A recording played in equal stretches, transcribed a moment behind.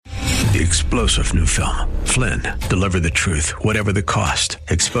The explosive new film, Flynn, deliver the truth, whatever the cost,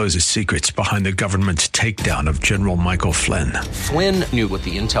 exposes secrets behind the government's takedown of General Michael Flynn. Flynn knew what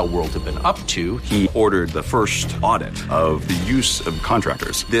the intel world had been up to. He ordered the first audit of the use of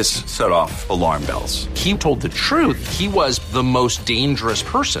contractors. This set off alarm bells. He told the truth. He was the most dangerous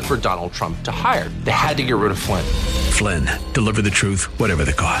person for Donald Trump to hire. They had to get rid of Flynn. Flynn, deliver the truth, whatever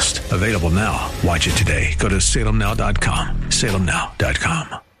the cost. Available now. Watch it today. Go to salemnow.com.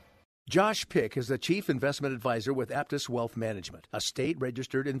 salemnow.com. Josh Pick is the Chief Investment Advisor with Aptus Wealth Management, a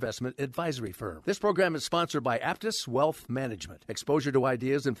state-registered investment advisory firm. This program is sponsored by Aptus Wealth Management. Exposure to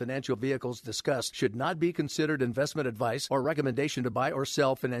ideas and financial vehicles discussed should not be considered investment advice or recommendation to buy or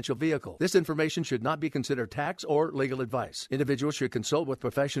sell financial vehicle. This information should not be considered tax or legal advice. Individuals should consult with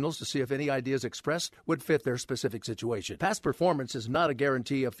professionals to see if any ideas expressed would fit their specific situation. Past performance is not a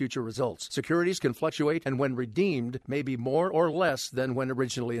guarantee of future results. Securities can fluctuate and when redeemed may be more or less than when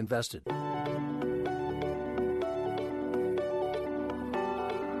originally invested.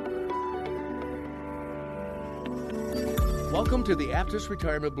 Welcome to the Aptus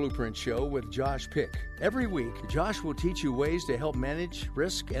Retirement Blueprint Show with Josh Pick. Every week, Josh will teach you ways to help manage,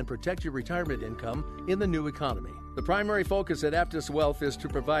 risk, and protect your retirement income in the new economy. The primary focus at Aptus Wealth is to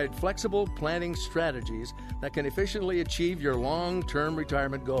provide flexible planning strategies that can efficiently achieve your long-term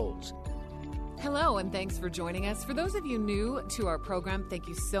retirement goals. Hello, and thanks for joining us. For those of you new to our program, thank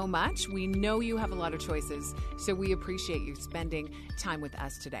you so much. We know you have a lot of choices, so we appreciate you spending time with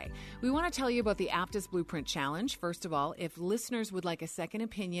us today. We want to tell you about the Aptus Blueprint Challenge. First of all, if listeners would like a second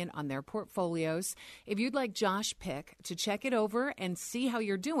opinion on their portfolios, if you'd like Josh Pick to check it over and see how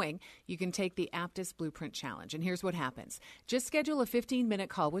you're doing, you can take the Aptus Blueprint Challenge. And here's what happens. Just schedule a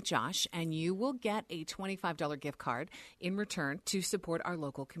 15-minute call with Josh, and you will get a $25 gift card in return to support our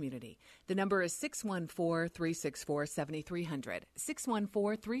local community. The number is 614-364-7300,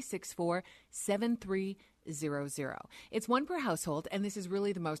 614-364-7300. It's one per household, and this is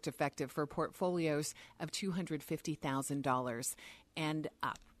really the most effective for portfolios of $250,000 and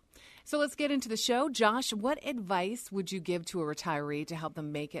up. So let's get into the show. Josh, what advice would you give to a retiree to help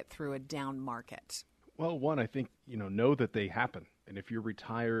them make it through a down market? Well, one, I think, know that they happen. And if you're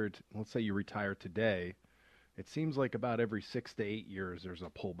retired, let's say you retire today, it seems like about every 6 to 8 years there's a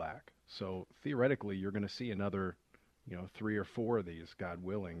pullback. So theoretically, you're going to see another, 3 or 4 of these, God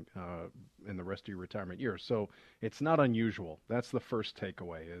willing, in the rest of your retirement years. So it's not unusual. That's the first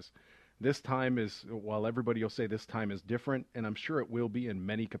takeaway is this time is, while everybody will say this time is different, and I'm sure it will be in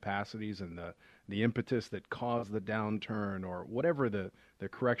many capacities, and the impetus that caused the downturn or whatever the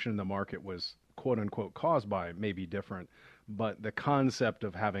correction in the market was, quote unquote, caused by may be different. But the concept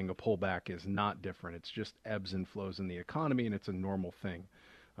of having a pullback is not different. It's just ebbs and flows in the economy, and it's a normal thing.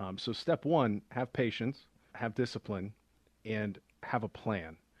 So step one, have patience, have discipline, and have a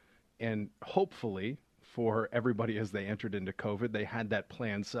plan. And hopefully for everybody as they entered into COVID, they had that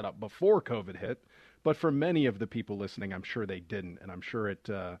plan set up before COVID hit. But for many of the people listening, I'm sure they didn't. And I'm sure it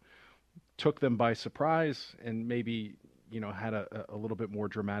took them by surprise and maybe, had a little bit more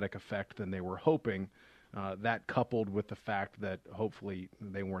dramatic effect than they were hoping. That coupled with the fact that hopefully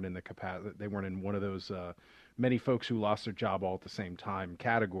they weren't in they weren't in one of those many folks who lost their job all at the same time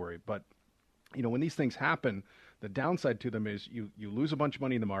category. But when these things happen, the downside to them is you lose a bunch of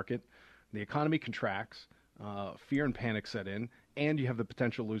money in the market, the economy contracts, fear and panic set in, and you have the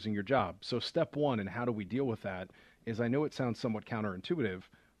potential of losing your job. So step one, and how do we deal with that, is I know it sounds somewhat counterintuitive,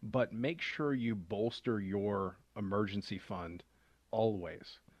 but make sure you bolster your emergency fund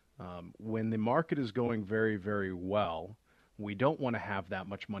always. When the market is going very, very well, we don't want to have that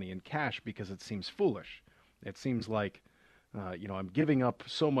much money in cash because it seems foolish. It seems like, I'm giving up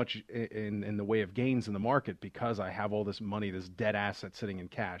so much in the way of gains in the market because I have all this money, this dead asset sitting in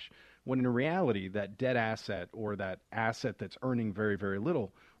cash. When in reality, that dead asset or that asset that's earning very, very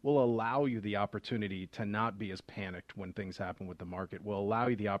little will allow you the opportunity to not be as panicked when things happen with the market, will allow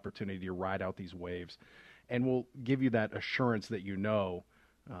you the opportunity to ride out these waves, and will give you that assurance that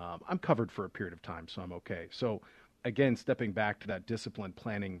I'm covered for a period of time, so I'm okay. So again, stepping back to that discipline,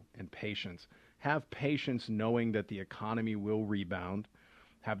 planning, and patience. Have patience knowing that the economy will rebound.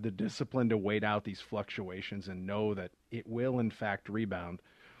 Have the discipline to wait out these fluctuations and know that it will, in fact, rebound.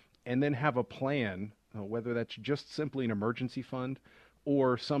 And then have a plan, whether that's just simply an emergency fund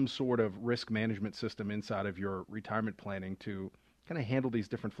or some sort of risk management system inside of your retirement planning to kind of handle these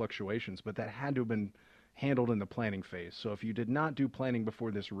different fluctuations. But that had to have been handled in the planning phase. So if you did not do planning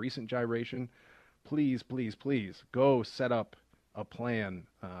before this recent gyration, please, please, please go set up a plan,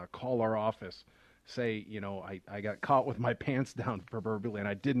 call our office, say, I got caught with my pants down proverbially, and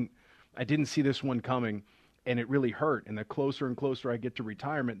I didn't see this one coming. And it really hurt. And the closer and closer I get to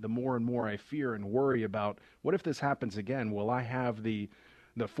retirement, the more and more I fear and worry about, what if this happens again? Will I have the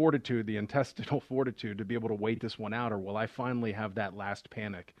fortitude, the intestinal fortitude to be able to wait this one out? Or will I finally have that last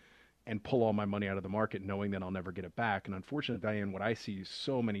panic and pull all my money out of the market knowing that I'll never get it back? And unfortunately, Diane, what I see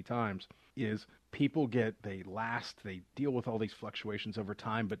so many times is people they deal with all these fluctuations over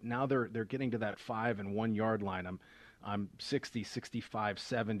time, but now they're getting to that 5 and 1 yard line. I'm 60, 65,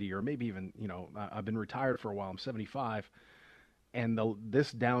 70, or maybe even, I've been retired for a while. I'm 75. And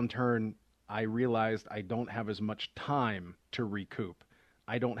this downturn, I realized I don't have as much time to recoup.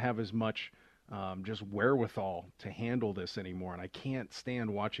 I don't have as much just wherewithal to handle this anymore. And I can't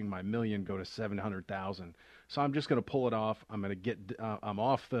stand watching my million go to 700,000. So I'm just going to pull it off. I'm going to I'm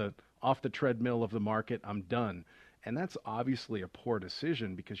off the treadmill of the market. I'm done. And that's obviously a poor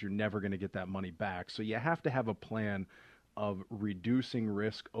decision because you're never going to get that money back. So you have to have a plan of reducing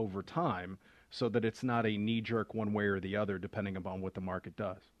risk over time so that it's not a knee-jerk one way or the other, depending upon what the market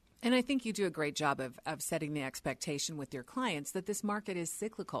does. And I think you do a great job of setting the expectation with your clients that this market is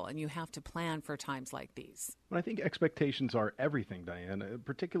cyclical and you have to plan for times like these. Well, I think expectations are everything, Diane,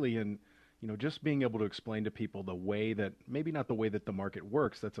 particularly in just being able to explain to people the way that, maybe not the way that the market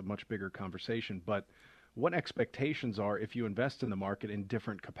works, that's a much bigger conversation, but what expectations are if you invest in the market in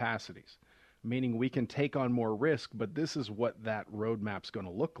different capacities, meaning we can take on more risk, but this is what that roadmap's going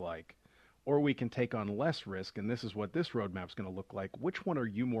to look like, or we can take on less risk, and this is what this roadmap's going to look like. Which one are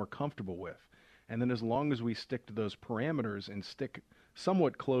you more comfortable with? And then as long as we stick to those parameters and stick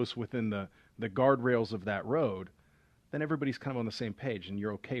somewhat close within the guardrails of that road, then everybody's kind of on the same page and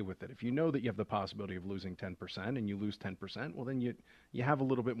you're okay with it. If you know that you have the possibility of losing 10% and you lose 10%, well, then you have a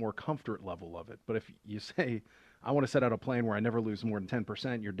little bit more comfort level of it. But if you say, I want to set out a plan where I never lose more than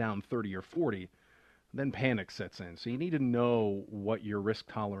 10%, you're down 30 or 40, then panic sets in. So you need to know what your risk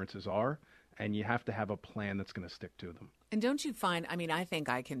tolerances are, and you have to have a plan that's going to stick to them. And don't you find, I think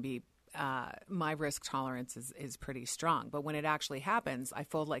I can be, my risk tolerance is pretty strong. But when it actually happens, I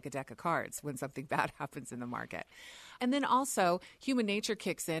fold like a deck of cards when something bad happens in the market. And then also human nature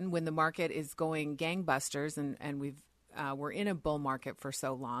kicks in when the market is going gangbusters and we're in a bull market for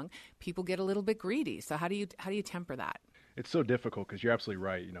so long. People get a little bit greedy. So how do you temper that? It's so difficult because you're absolutely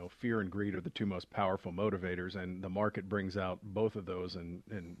right. Fear and greed are the two most powerful motivators, and the market brings out both of those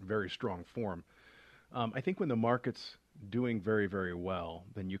in very strong form. I think when the market's doing very, very well,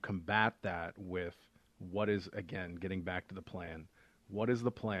 then you combat that with what is, again, getting back to the plan. What is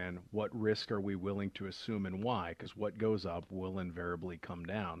the plan? What risk are we willing to assume and why? Because what goes up will invariably come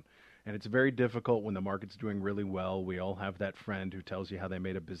down. And it's very difficult when the market's doing really well. We all have that friend who tells you how they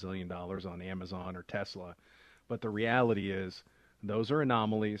made $1 bazillion on Amazon or Tesla. But the reality is those are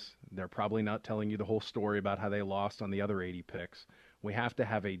anomalies. They're probably not telling you the whole story about how they lost on the other 80 picks. We have to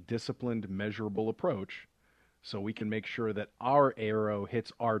have a disciplined, measurable approach so we can make sure that our arrow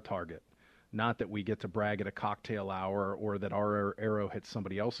hits our target. Not that we get to brag at a cocktail hour or that our arrow hits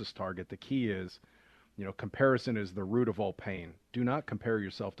somebody else's target. The key is, comparison is the root of all pain. Do not compare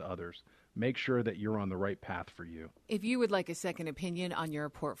yourself to others. Make sure that you're on the right path for you. If you would like a second opinion on your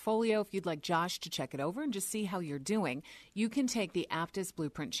portfolio, if you'd like Josh to check it over and just see how you're doing, you can take the Aptus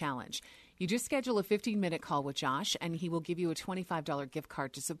Blueprint Challenge. You just schedule a 15-minute call with Josh, and he will give you a $25 gift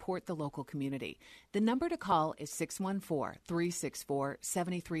card to support the local community. The number to call is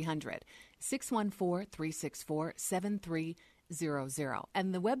 614-364-7300, 614-364-7300.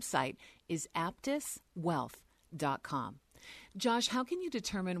 And the website is aptuswealth.com. Josh, how can you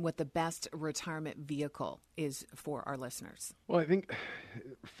determine what the best retirement vehicle is for our listeners? Well, I think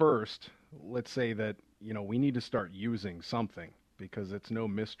first, let's say that, we need to start using something, because it's no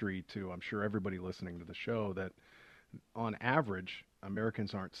mystery to, I'm sure, everybody listening to the show that on average,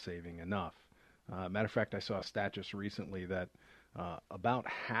 Americans aren't saving enough. Matter of fact, I saw a stat just recently that about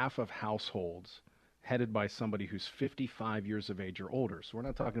half of households headed by somebody who's 55 years of age or older, so we're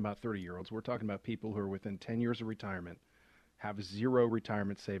not talking about 30-year-olds, we're talking about people who are within 10 years of retirement, have zero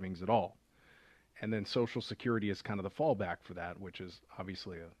retirement savings at all. And then Social Security is kind of the fallback for that, which is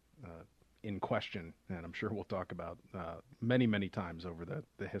obviously in question, and I'm sure we'll talk about many, many times over the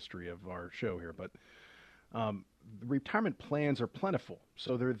history of our show here. But retirement plans are plentiful,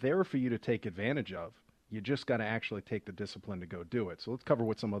 so they're there for you to take advantage of. You just got to actually take the discipline to go do it. So let's cover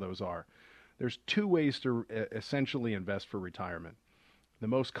what some of those are. There's two ways to essentially invest for retirement. The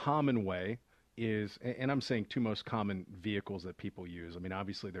most common way is, and I'm saying two most common vehicles that people use. I mean,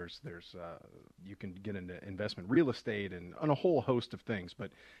 obviously there's you can get into investment real estate and a whole host of things, but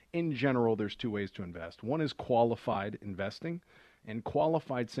in general, there's two ways to invest. One is qualified investing, and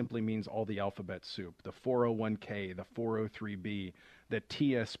qualified simply means all the alphabet soup, the 401k, the 403b, the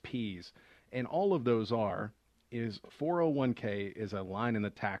TSPs. And all of those is 401k is a line in the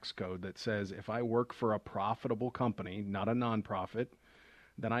tax code that says if I work for a profitable company, not a nonprofit,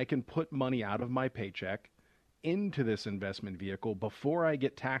 then I can put money out of my paycheck into this investment vehicle before I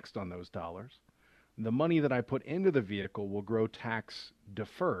get taxed on those dollars. The money that I put into the vehicle will grow tax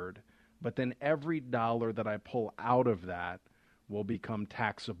deferred, but then every dollar that I pull out of that will become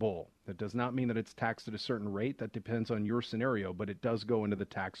taxable. That does not mean that it's taxed at a certain rate. That depends on your scenario, but it does go into the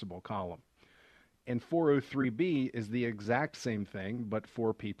taxable column. And 403B is the exact same thing, but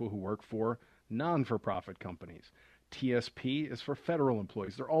for people who work for non-for-profit companies. TSP is for federal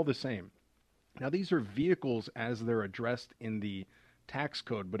employees. They're all the same. Now, these are vehicles as they're addressed in the tax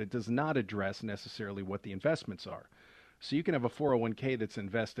code, but it does not address necessarily what the investments are. So you can have a 401k that's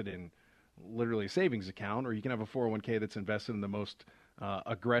invested in literally a savings account, or you can have a 401k that's invested in the most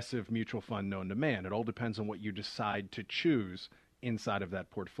aggressive mutual fund known to man. It all depends on what you decide to choose inside of that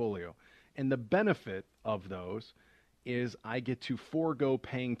portfolio. And the benefit of those is I get to forego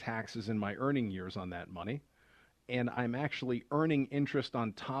paying taxes in my earning years on that money, and I'm actually earning interest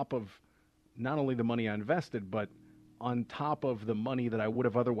on top of not only the money I invested, but on top of the money that I would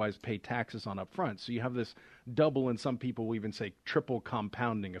have otherwise paid taxes on up front. So you have this double, and some people will even say triple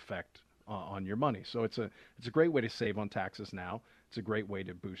compounding effect on your money. So it's a great way to save on taxes now. It's a great way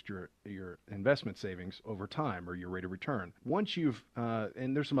to boost your investment savings over time, or your rate of return. Once you've,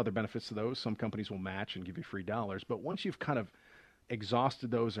 and there's some other benefits to those. Some companies will match and give you free dollars, but once you've kind of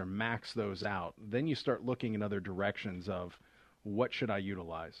exhausted those or maxed those out, then you start looking in other directions of what should I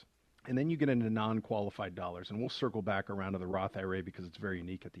utilize. And then you get into non-qualified dollars, and we'll circle back around to the Roth IRA because it's very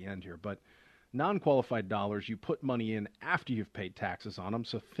unique at the end here. But non-qualified dollars, you put money in after you've paid taxes on them.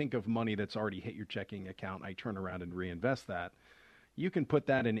 So think of money that's already hit your checking account. I turn around and reinvest that. You can put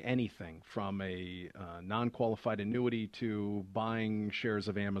that in anything from a non-qualified annuity to buying shares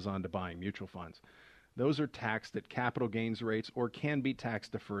of Amazon to buying mutual funds. Those are taxed at capital gains rates or can be tax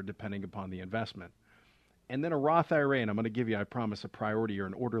deferred depending upon the investment. And then a Roth IRA, and I'm going to give you, I promise, a priority or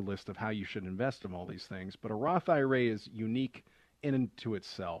an order list of how you should invest in all these things. But a Roth IRA is unique in and to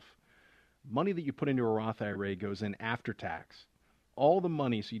itself. Money that you put into a Roth IRA goes in after tax. All the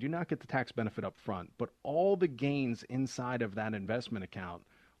money, so you do not get the tax benefit up front, but all the gains inside of that investment account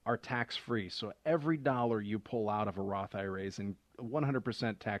are tax-free. So every dollar you pull out of a Roth IRA is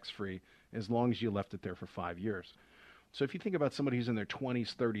 100% tax-free as long as you left it there for 5 years. So if you think about somebody who's in their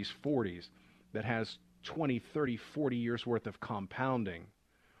 20s, 30s, 40s that has 20, 30, 40 years worth of compounding,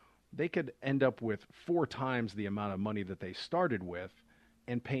 they could end up with 4 times the amount of money that they started with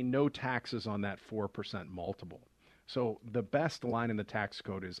and pay no taxes on that 4% multiple. So the best line in the tax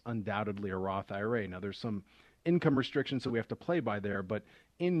code is undoubtedly a Roth IRA. Now, there's some income restrictions that we have to play by there, but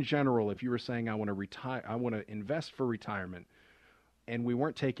in general, if you were saying I want to retire, I want to invest for retirement, and we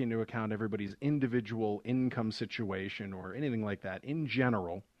weren't taking into account everybody's individual income situation or anything like that, in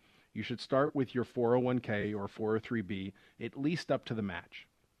general, you should start with your 401k or 403b, at least up to the match.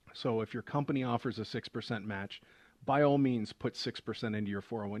 So if your company offers a 6% match, by all means, put 6% into your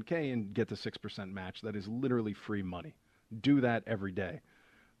 401k and get the 6% match. That is literally free money. Do that every day.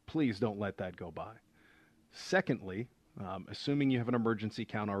 Please don't let that go by. Secondly, assuming you have an emergency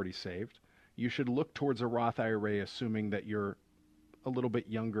account already saved, you should look towards a Roth IRA, assuming that you're a little bit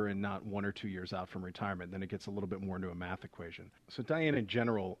younger and not 1 or 2 years out from retirement. Then it gets a little bit more into a math equation. So Diane, in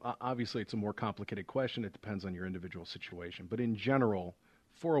general, obviously it's a more complicated question. It depends on your individual situation. But in general,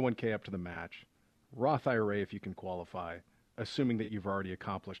 401k up to the match, Roth IRA if you can qualify, assuming that you've already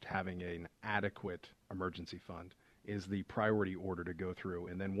accomplished having an adequate emergency fund, is the priority order to go through.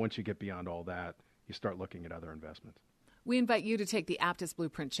 And then once you get beyond all that, you start looking at other investments. We invite you to take the Aptus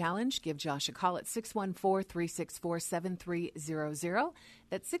Blueprint Challenge. Give Josh a call at 614-364-7300.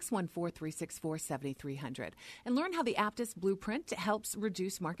 That's 614-364-7300. And learn how the Aptus Blueprint helps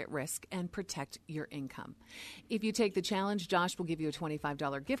reduce market risk and protect your income. If you take the challenge, Josh will give you a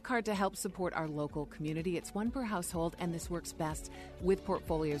 $25 gift card to help support our local community. It's one per household, and this works best with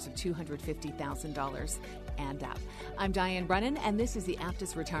portfolios of $250,000 and up. I'm Diane Brennan, and this is the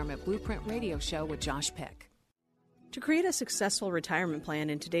Aptus Retirement Blueprint Radio Show with Josh Pick. To create a successful retirement plan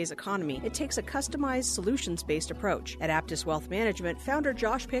in today's economy, it takes a customized, solutions-based approach. At Aptus Wealth Management, founder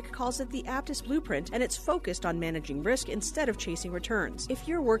Josh Pick calls it the Aptus Blueprint, and it's focused on managing risk instead of chasing returns. If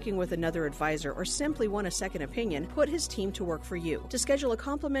you're working with another advisor or simply want a second opinion, put his team to work for you. To schedule a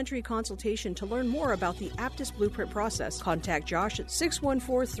complimentary consultation to learn more about the Aptus Blueprint process, contact Josh at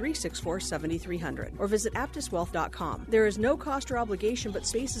 614-364-7300 or visit aptuswealth.com. There is no cost or obligation, but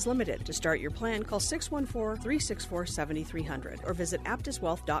space is limited. To start your plan, call 614-364-7300 or visit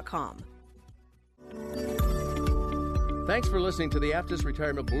aptuswealth.com. Thanks for listening to the Aptus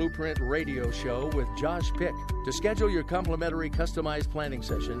Retirement Blueprint radio show with Josh Pick. To schedule your complimentary customized planning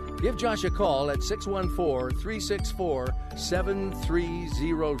session, give Josh a call at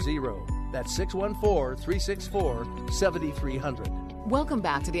 614-364-7300. That's 614-364-7300. Welcome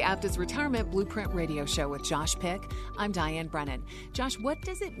back to the Aptus Retirement Blueprint radio show with Josh Pick. I'm Diane Brennan. Josh, what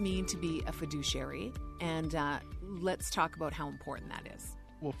does it mean to be a fiduciary? And let's talk about how important that is.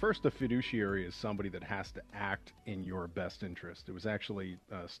 Well, first, a fiduciary is somebody that has to act in your best interest. It was actually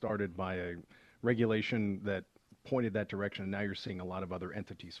started by a regulation that pointed that direction, and now you're seeing a lot of other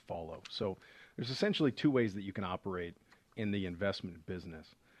entities follow. So there's essentially two ways that you can operate in the investment business.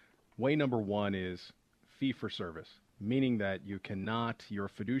 Way number one is fee for service, meaning that you're a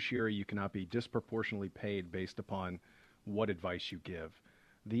fiduciary, you cannot be disproportionately paid based upon what advice you give.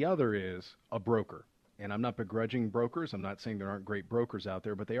 The other is a broker. And I'm not begrudging brokers. I'm not saying there aren't great brokers out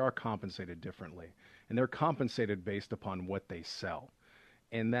there, but they are compensated differently. And they're compensated based upon what they sell.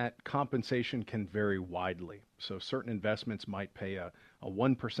 And that compensation can vary widely. So certain investments might pay a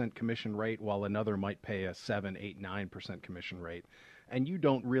 1% commission rate, while another might pay a 7, 8, 9% commission rate. And you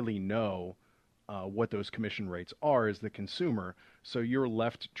don't really know what those commission rates are as the consumer. So you're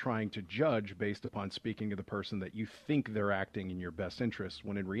left trying to judge based upon speaking to the person that you think they're acting in your best interest,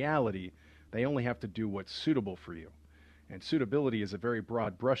 when in reality, they only have to do what's suitable for you. And suitability is a very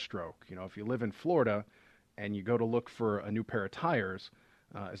broad brushstroke. You know, if you live in Florida and you go to look for a new pair of tires,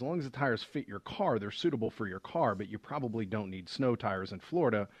 as long as the tires fit your car, they're suitable for your car, but you probably don't need snow tires in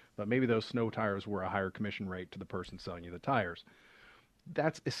Florida, but maybe those snow tires were a higher commission rate to the person selling you the tires.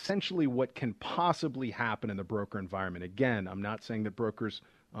 That's essentially what can possibly happen in the broker environment. Again, I'm not saying that brokers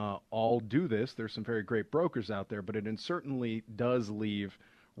all do this. There's some very great brokers out there, but it certainly does leave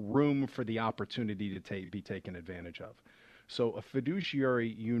room for the opportunity to be taken advantage of. So a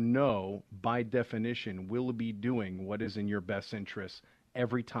fiduciary, by definition, will be doing what is in your best interest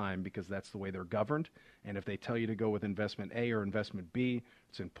every time, because that's the way they're governed. And if they tell you to go with investment A or investment B,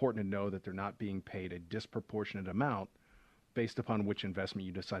 it's important to know that they're not being paid a disproportionate amount based upon which investment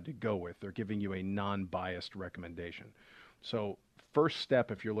you decide to go with. They're giving you a non-biased recommendation. So first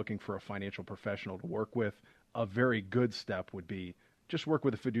step, if you're looking for a financial professional to work with, a very good step would be just work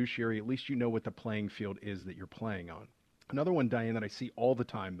with a fiduciary. At least you know what the playing field is that you're playing on. Another one, Diane, that I see all the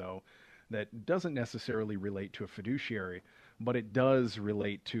time, though, that doesn't necessarily relate to a fiduciary, but it does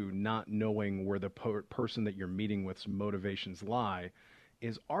relate to not knowing where the person that you're meeting with's motivations lie,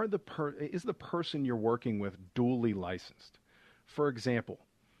 is the person you're working with duly licensed? For example,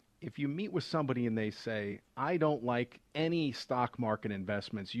 if you meet with somebody and they say, I don't like any stock market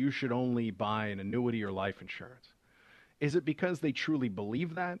investments, you should only buy an annuity or life insurance. Is it because they truly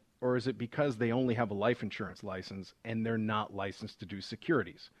believe that, or is it because they only have a life insurance license and they're not licensed to do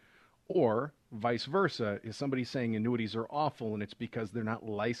securities? Or vice versa, is somebody saying annuities are awful and it's because they're not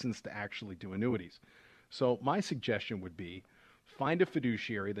licensed to actually do annuities? So my suggestion would be, find a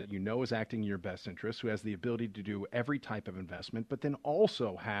fiduciary that you know is acting in your best interest, who has the ability to do every type of investment, but then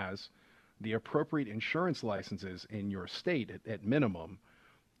also has the appropriate insurance licenses in your state at minimum,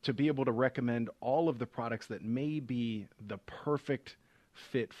 to be able to recommend all of the products that may be the perfect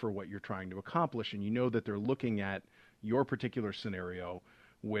fit for what you're trying to accomplish. And you know that they're looking at your particular scenario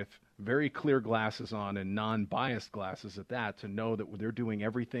with very clear glasses on, and non-biased glasses at that, to know that they're doing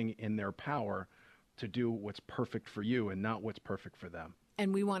everything in their power to do what's perfect for you and not what's perfect for them.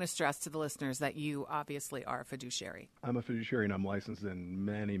 And we want to stress to the listeners that you obviously are a fiduciary. I'm a fiduciary, and I'm licensed in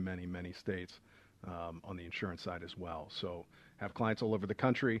many, many, many states on the insurance side as well. So have clients all over the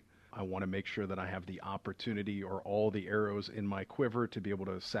country. I want to make sure that I have the opportunity, or all the arrows in my quiver, to be able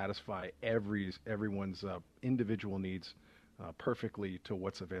to satisfy everyone's individual needs perfectly to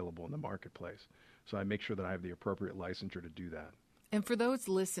what's available in the marketplace. So I make sure that I have the appropriate licensure to do that. And for those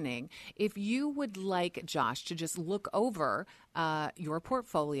listening, if you would like Josh to just look over your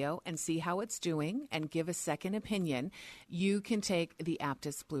portfolio and see how it's doing and give a second opinion, you can take the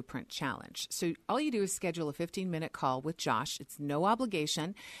Aptus Blueprint Challenge. So all you do is schedule a 15-minute call with Josh. It's no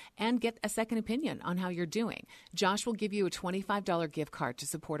obligation, and get a second opinion on how you're doing. Josh will give you a $25 gift card to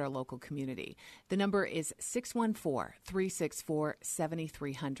support our local community. The number is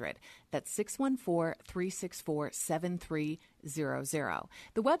 614-364-7300. That's 614-364-7300.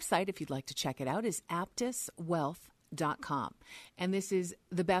 The website, if you'd like to check it out, is aptuswealth.com. And this is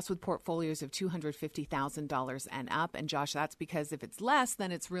the best with portfolios of $250,000 and up. And Josh, that's because if it's less,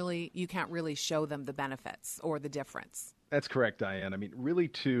 then you can't really show them the benefits or the difference. That's correct, Diane. I mean, really,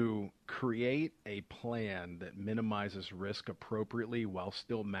 to create a plan that minimizes risk appropriately while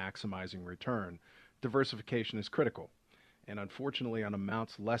still maximizing return, diversification is critical. And unfortunately, on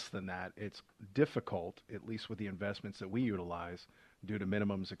amounts less than that, it's difficult, at least with the investments that we utilize, due to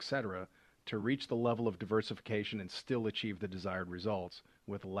minimums, et cetera, to reach the level of diversification and still achieve the desired results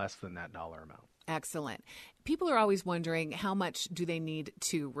with less than that dollar amount. Excellent. People are always wondering, how much do they need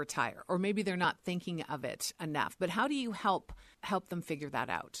to retire? Or maybe they're not thinking of it enough. But how do you help them figure that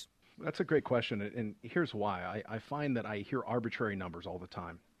out? That's a great question, and here's why. I find that I hear arbitrary numbers all the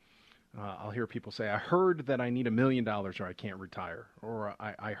time. I'll hear people say, I heard that I need $1 million or I can't retire. Or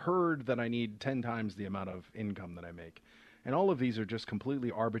I heard that I need 10 times the amount of income that I make. And all of these are just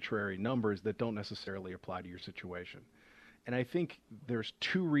completely arbitrary numbers that don't necessarily apply to your situation. And I think there's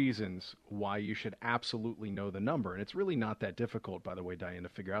two reasons why you should absolutely know the number. And it's really not that difficult, by the way, Diane, to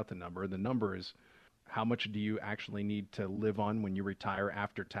figure out the number. The number is, how much do you actually need to live on when you retire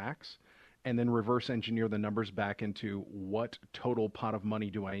after tax? And then reverse engineer the numbers back into, what total pot of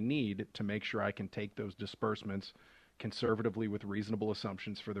money do I need to make sure I can take those disbursements conservatively with reasonable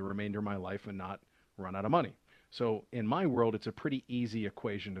assumptions for the remainder of my life and not run out of money. So in my world, it's a pretty easy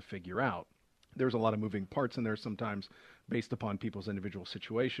equation to figure out. There's a lot of moving parts in there sometimes based upon people's individual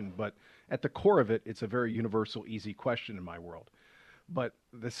situation, but at the core of it, it's a very universal, easy question in my world. But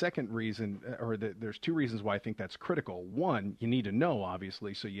the second reason, there's two reasons why I think that's critical. One, you need to know,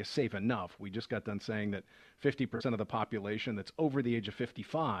 obviously, so you save enough. We just got done saying that 50% of the population that's over the age of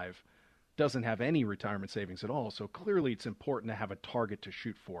 55 doesn't have any retirement savings at all. So clearly it's important to have a target to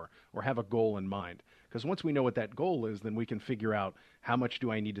shoot for or have a goal in mind. Because once we know what that goal is, then we can figure out how much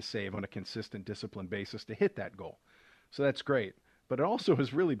do I need to save on a consistent, disciplined basis to hit that goal. So that's great. But it also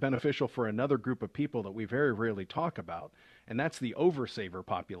is really beneficial for another group of people that we very rarely talk about, and that's the oversaver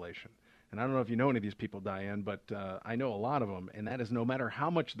population. And I don't know if you know any of these people, Diane, but I know a lot of them, and that is no matter how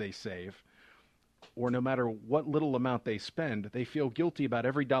much they save or no matter what little amount they spend, they feel guilty about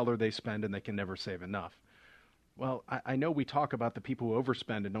every dollar they spend and they can never save enough. Well, I know we talk about the people who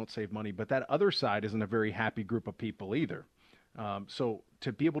overspend and don't save money, but that other side isn't a very happy group of people either. So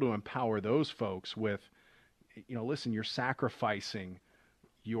to be able to empower those folks with, listen, you're sacrificing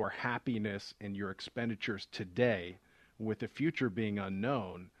your happiness and your expenditures today with the future being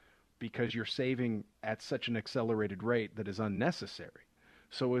unknown because you're saving at such an accelerated rate that is unnecessary.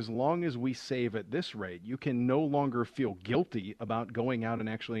 So as long as we save at this rate, you can no longer feel guilty about going out and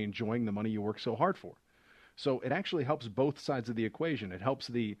actually enjoying the money you work so hard for. So it actually helps both sides of the equation. It helps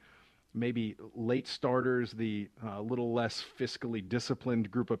the maybe late starters, the little less fiscally disciplined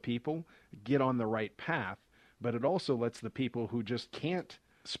group of people get on the right path. But it also lets the people who just can't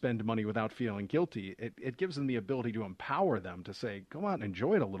spend money without feeling guilty, it gives them the ability to empower them to say, go out and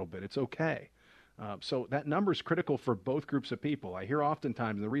enjoy it a little bit. It's okay. So that number is critical for both groups of people. I hear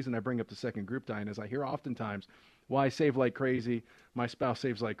oftentimes, and the reason I bring up the second group, Diane, is I hear oftentimes, well, I save like crazy. My spouse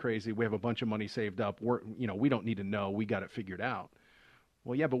saves like crazy. We have a bunch of money saved up. We don't need to know. We got it figured out.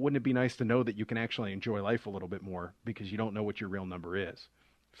 Well, yeah, but wouldn't it be nice to know that you can actually enjoy life a little bit more because you don't know what your real number is?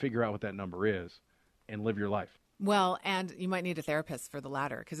 Figure out what that number is and live your life. Well, and you might need a therapist for the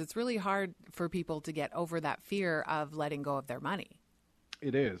latter because it's really hard for people to get over that fear of letting go of their money.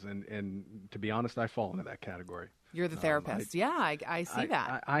 It is. And to be honest, I fall into that category. You're the therapist. I see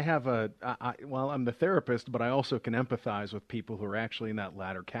that. I'm the therapist, but I also can empathize with people who are actually in that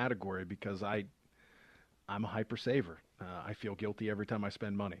latter category because I'm a hyper saver. I feel guilty every time I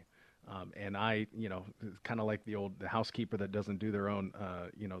spend money. And kind of like the housekeeper that doesn't do their own,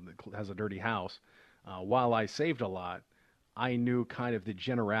 that has a dirty house. While I saved a lot, I knew kind of the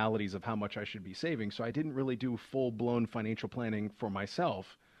generalities of how much I should be saving. So I didn't really do full-blown financial planning for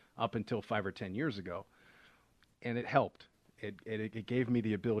myself up until 5 or 10 years ago. And it helped. It gave me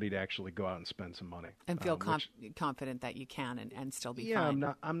the ability to actually go out and spend some money. And feel confident that you can and still be fine.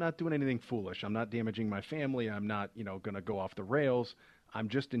 Yeah, I'm not doing anything foolish. I'm not damaging my family. I'm not, going to go off the rails. I'm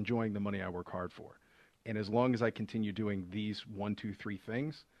just enjoying the money I work hard for. And as long as I continue doing these 1, 2, 3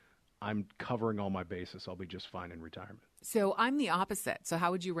 things, I'm covering all my bases. I'll be just fine in retirement. So I'm the opposite. So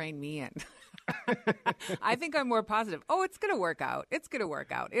how would you rein me in? I think I'm more positive. Oh, it's going to work out. It's going to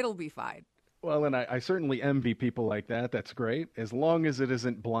work out. It'll be fine. Well, and I certainly envy people like that. That's great, as long as it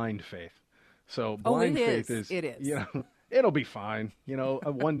isn't blind faith. So blind faith is. It is. It'll be fine.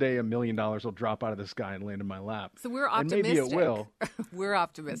 One day $1 million will drop out of the sky and land in my lap. So we're optimistic. And maybe it will. We're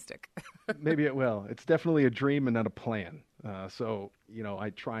optimistic. Maybe it will. It's definitely a dream and not a plan. I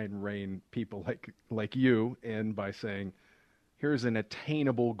try and rein people like you in by saying, here's an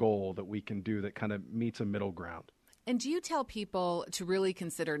attainable goal that we can do that kind of meets a middle ground. And do you tell people to really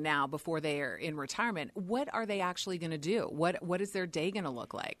consider now, before they are in retirement, what are they actually going to do? What is their day going to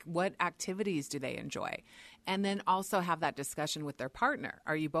look like? What activities do they enjoy? And then also have that discussion with their partner.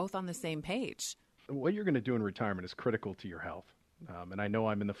 Are you both on the same page? what you're going to do in retirement is critical to your health. And I know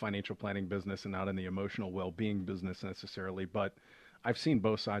I'm in the financial planning business and not in the emotional well-being business necessarily, but I've seen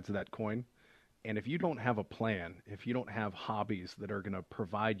both sides of that coin. And if you don't have a plan, if you don't have hobbies that are going to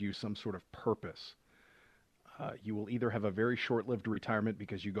provide you some sort of purpose, you will either have a very short-lived retirement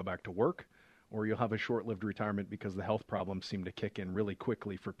because you go back to work, or you'll have a short-lived retirement because the health problems seem to kick in really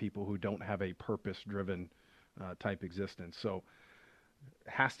quickly for people who don't have a purpose-driven type existence. So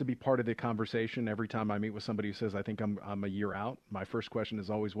it has to be part of the conversation. Every time I meet with somebody who says, I think I'm a year out, my first question is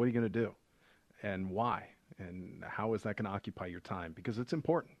always, what are you going to do? And why? And how is that going to occupy your time? Because it's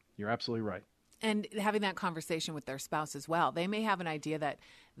important. You're absolutely right. And having that conversation with their spouse as well. They may have an idea that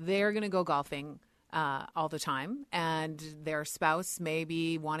they're going to go golfing all the time, and their spouse may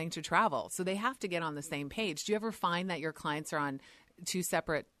be wanting to travel. So they have to get on the same page. Do you ever find that your clients are on two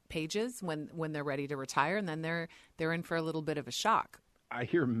separate pages when they're ready to retire, and then they're in for a little bit of a shock? I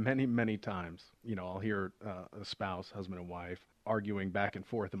hear many, many times, I'll hear a spouse, husband and wife, arguing back and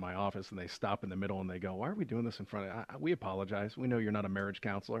forth in my office, and they stop in the middle and they go, why are we doing this in front of, we apologize. We know you're not a marriage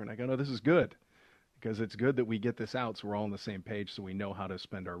counselor. And I go, no, this is good, because it's good that we get this out so we're all on the same page so we know how to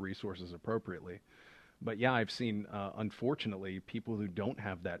spend our resources appropriately. But yeah, I've seen, unfortunately, people who don't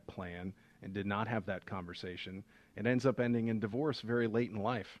have that plan and did not have that conversation. It ends up ending in divorce very late in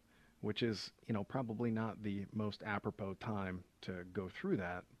life, which is, probably not the most apropos time to go through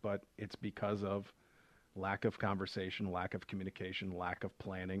that, but it's because of lack of conversation, lack of communication, lack of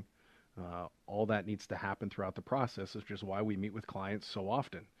planning. All that needs to happen throughout the process, which is why we meet with clients so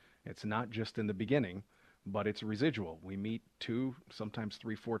often. It's not just in the beginning, but it's residual. We meet 2, sometimes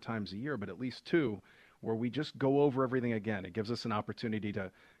 3, 4 times a year, but at least 2, where we just go over everything again. It gives us an opportunity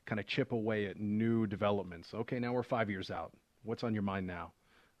to kind of chip away at new developments. Okay, now we're 5 years out. What's on your mind now?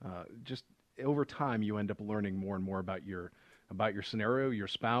 Just over time, you end up learning more and more about your scenario, your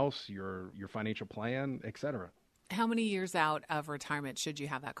spouse, your financial plan, etc. How many years out of retirement should you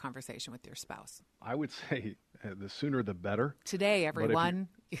have that conversation with your spouse? I would say the sooner the better. Today, everyone.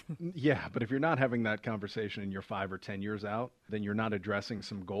 But if you're not having that conversation and you're 5 or 10 years out, then you're not addressing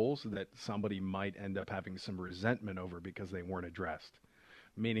some goals that somebody might end up having some resentment over because they weren't addressed.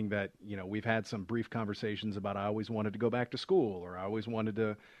 Meaning that, we've had some brief conversations about I always wanted to go back to school, or I always wanted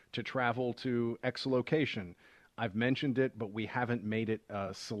to travel to X location. I've mentioned it, but we haven't made it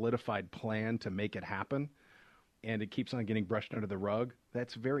a solidified plan to make it happen. And it keeps on getting brushed under the rug.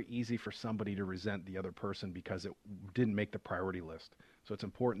 That's very easy for somebody to resent the other person because it didn't make the priority list. So it's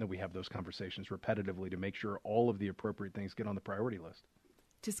important that we have those conversations repetitively to make sure all of the appropriate things get on the priority list.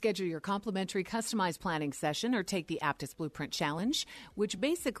 To schedule your complimentary customized planning session or take the Aptus Blueprint Challenge, which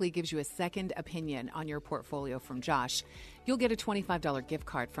basically gives you a second opinion on your portfolio from Josh, you'll get a $25 gift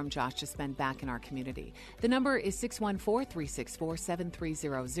card from Josh to spend back in our community. The number is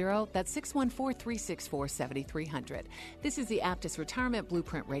 614-364-7300. That's 614-364-7300. This is the Aptus Retirement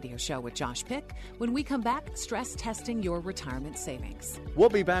Blueprint Radio Show with Josh Pick. When we come back, stress testing your retirement savings. We'll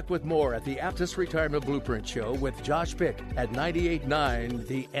be back with more at the Aptus Retirement Blueprint Show with Josh Pick at 98.9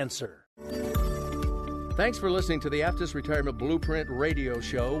 The Answer. Thanks for listening to the Aptus Retirement Blueprint Radio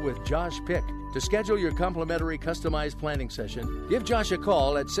Show with Josh Pick. To schedule your complimentary customized planning session, give Josh a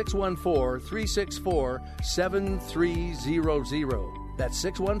call at 614-364-7300. That's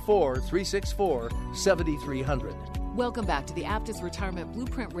 614-364-7300. Welcome back to the Aptus Retirement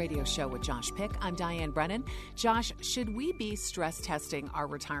Blueprint Radio Show with Josh Pick. I'm Diane Brennan. Josh, should we be stress testing our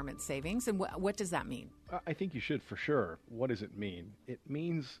retirement savings, and what does that mean? I think you should for sure. What does it mean? It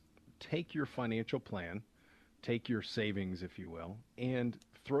means take your financial plan, take your savings, if you will, and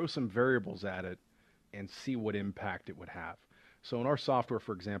throw some variables at it and see what impact it would have. So in our software,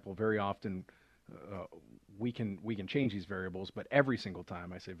 for example, very often we can change these variables, but every single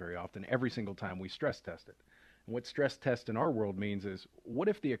time, I say very often, every single time we stress test it. And what stress test in our world means is, what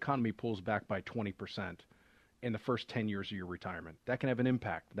if the economy pulls back by 20% in the first 10 years of your retirement? That can have an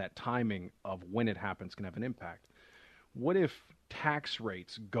impact. That timing of when it happens can have an impact. What if tax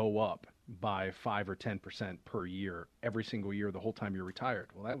rates go up by 5 or 10% per year, every single year, the whole time you're retired?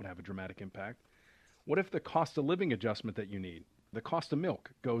 Well, that would have a dramatic impact. What if the cost of living adjustment that you need, the cost of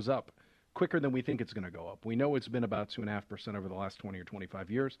milk, goes up quicker than we think it's going to go up? We know it's been about 2.5% over the last 20 or 25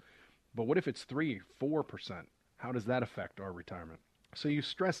 years, but what if it's 3, 4%? How does that affect our retirement? So you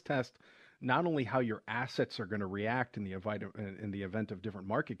stress test not only how your assets are going to react in the event of different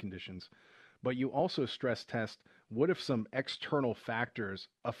market conditions, but you also stress test what if some external factors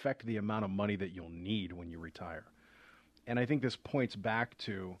affect the amount of money that you'll need when you retire. And I think this points back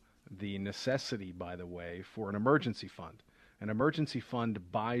to the necessity, by the way, for an emergency fund. An emergency fund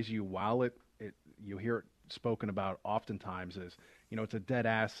buys you, while you hear it spoken about oftentimes is, it's a dead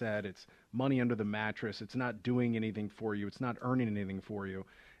asset. It's money under the mattress. It's not doing anything for you. It's not earning anything for you.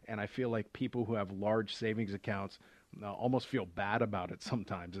 And I feel like people who have large savings accounts almost feel bad about it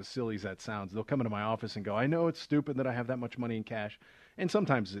sometimes, as silly as that sounds. They'll come into my office and go, I know it's stupid that I have that much money in cash. And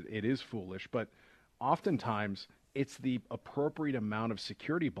sometimes it is foolish, but oftentimes it's the appropriate amount of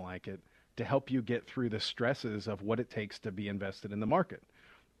security blanket to help you get through the stresses of what it takes to be invested in the market,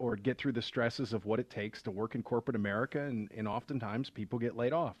 or get through the stresses of what it takes to work in corporate America. And oftentimes people get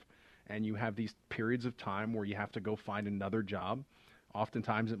laid off, and you have these periods of time where you have to go find another job.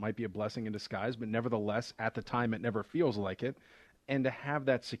 Oftentimes it might be a blessing in disguise, but nevertheless, at the time, it never feels like it. And to have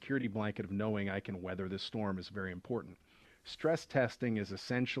that security blanket of knowing I can weather this storm is very important. Stress testing is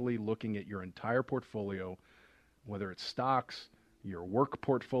essentially looking at your entire portfolio, whether it's stocks, your work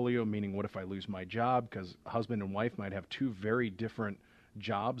portfolio, meaning what if I lose my job, because husband and wife might have two very different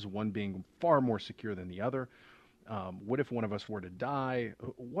jobs, one being far more secure than the other. What if one of us were to die?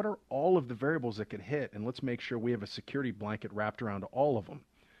 What are all of the variables that could hit? And let's make sure we have a security blanket wrapped around all of them.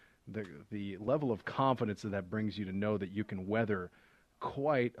 The level of confidence that brings you to know that you can weather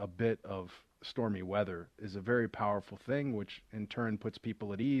quite a bit of stormy weather is a very powerful thing, which in turn puts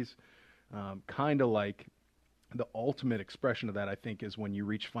people at ease. Kind of like the ultimate expression of that, I think, is when you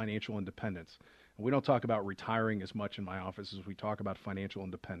reach financial independence. And we don't talk about retiring as much in my office as we talk about financial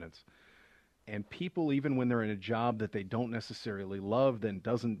independence. And people, even when they're in a job that they don't necessarily love, then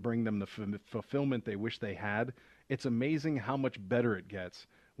doesn't bring them the fulfillment they wish they had, it's amazing how much better it gets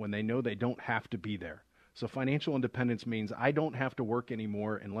when they know they don't have to be there. So financial independence means I don't have to work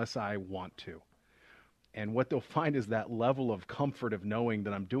anymore unless I want to. And what they'll find is that level of comfort of knowing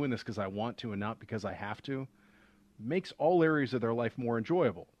that I'm doing this because I want to and not because I have to makes all areas of their life more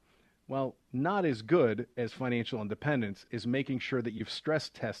enjoyable. Well, not as good as financial independence is making sure that you've stress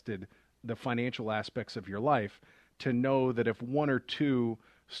tested the financial aspects of your life to know that if one or two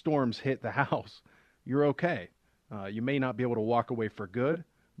storms hit the house, you're okay. You may not be able to walk away for good,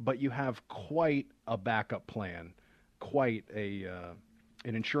 but you have quite a backup plan, quite an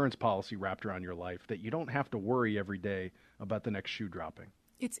insurance policy wrapped around your life that you don't have to worry every day about the next shoe dropping.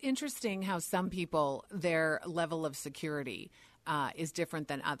 It's interesting how some people, their level of security is different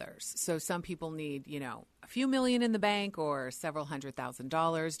than others. So some people need, a few million in the bank or several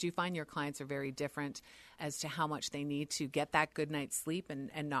 $100,000. Do you find your clients are very different as to how much they need to get that good night's sleep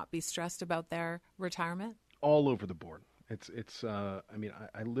and not be stressed about their retirement? All over the board.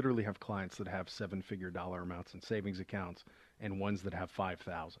 I literally have clients that have seven-figure dollar amounts in savings accounts and ones that have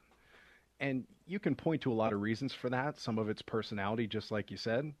 5,000. And you can point to a lot of reasons for that. Some of it's personality, just like you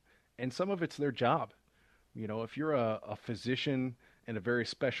said, and some of it's their job. If you're a physician in a very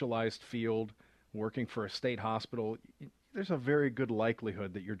specialized field working for a state hospital, there's a very good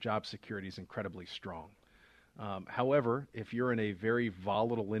likelihood that your job security is incredibly strong. However, if you're in a very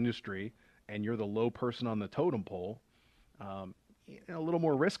volatile industry and you're the low person on the totem pole, a little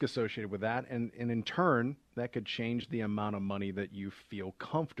more risk associated with that. And in turn, that could change the amount of money that you feel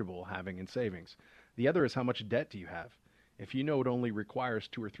comfortable having in savings. The other is how much debt do you have? If you know it only requires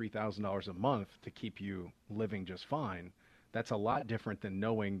 $2,000 or $3,000 a month to keep you living just fine, that's a lot different than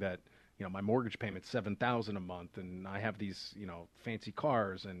knowing that, my mortgage payment's $7,000 a month and I have these, fancy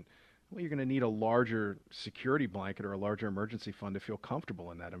cars, and you're going to need a larger security blanket or a larger emergency fund to feel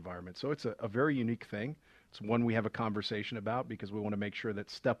comfortable in that environment. So it's a very unique thing. It's one we have a conversation about because we want to make sure that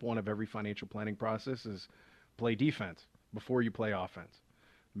step one of every financial planning process is play defense before you play offense.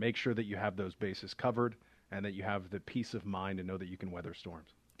 Make sure that you have those bases covered and that you have the peace of mind to know that you can weather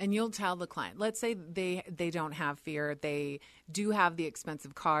storms. And you'll tell the client, let's say they don't have fear, they do have the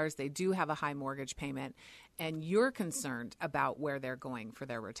expensive cars, they do have a high mortgage payment, and you're concerned about where they're going for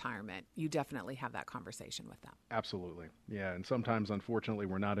their retirement. You definitely have that conversation with them. Absolutely. Yeah, and sometimes, unfortunately,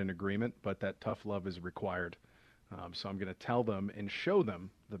 we're not in agreement, but that tough love is required. So I'm going to tell them and show them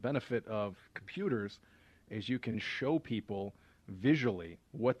the benefit of computers is you can show people visually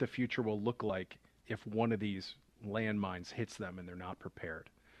what the future will look like if one of these landmines hits them and they're not prepared.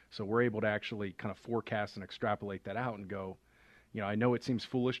 So we're able to actually kind of forecast and extrapolate that out and go, I know it seems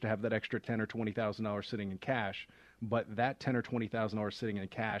foolish to have that extra $10,000 or $20,000 sitting in cash, but that $10,000 or $20,000 sitting in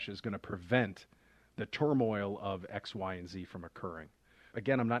cash is going to prevent the turmoil of X, Y, and Z from occurring.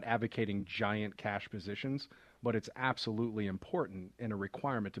 Again, I'm not advocating giant cash positions, but it's absolutely important and a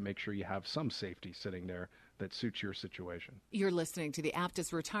requirement to make sure you have some safety sitting there that suits your situation. You're listening to the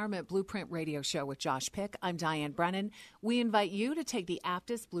Aptus Retirement Blueprint Radio Show with Josh Pick. I'm Diane Brennan. We invite you to take the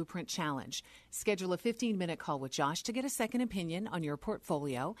Aptus Blueprint Challenge. Schedule a 15-minute call with Josh to get a second opinion on your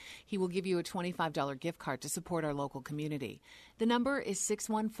portfolio. He will give you a $25 gift card to support our local community. The number is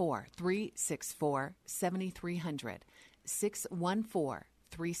 614-364-7300.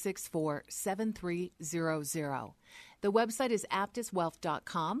 614-364-7300. The website is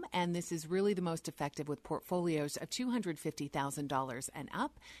aptuswealth.com, and this is really the most effective with portfolios of $250,000 and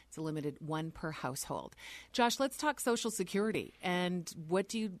up. It's a limited one per household. Josh, let's talk Social Security. And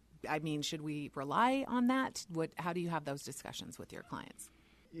should we rely on that? How do you have those discussions with your clients?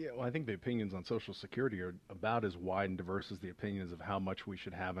 Yeah, well, I think the opinions on Social Security are about as wide and diverse as the opinions of how much we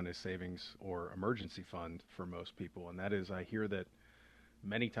should have in a savings or emergency fund for most people. And that is, I hear that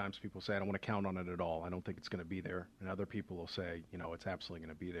many times people say, I don't want to count on it at all. I don't think it's going to be there. And other people will say, it's absolutely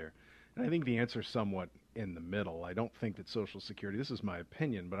going to be there. And I think the answer is somewhat in the middle. I don't think that Social Security, this is my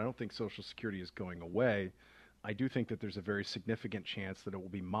opinion, but I don't think Social Security is going away. I do think that there's a very significant chance that it will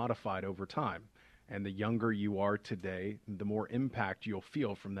be modified over time. And the younger you are today, the more impact you'll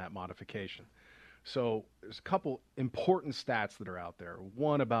feel from that modification. So there's a couple important stats that are out there.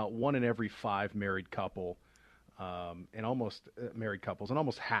 About 1 in every 5 married couple and almost married couples and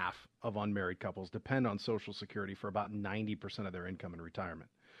almost half of unmarried couples depend on Social Security for about 90% of their income in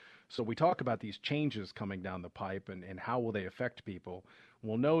retirement. So we talk about these changes coming down the pipe and how will they affect people.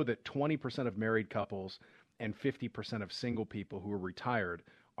 We'll know that 20% of married couples and 50% of single people who are retired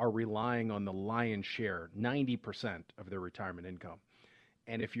are relying on the lion's share, 90% of their retirement income.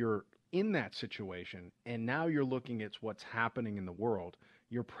 And if you're in that situation and now you're looking at what's happening in the world,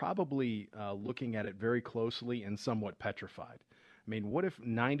 you're probably looking at it very closely and somewhat petrified. I mean, what if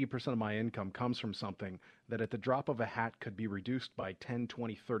 90% of my income comes from something that at the drop of a hat could be reduced by 10,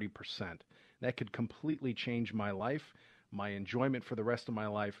 20, 30%? That could completely change my life, my enjoyment for the rest of my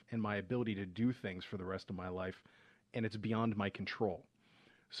life, and my ability to do things for the rest of my life, and it's beyond my control.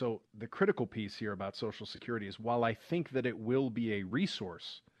 So the critical piece here about Social Security is while I think that it will be a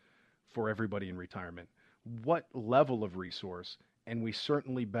resource for everybody in retirement, what level of resource? And we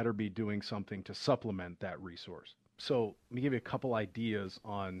certainly better be doing something to supplement that resource. So let me give you a couple ideas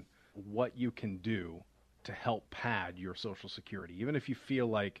on what you can do to help pad your Social Security. Even if you feel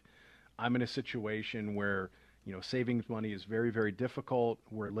like I'm in a situation where, savings money is very, very difficult,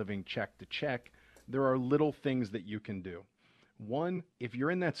 we're living check to check, there are little things that you can do. One, if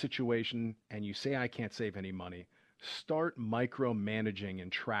you're in that situation and you say, I can't save any money, start micromanaging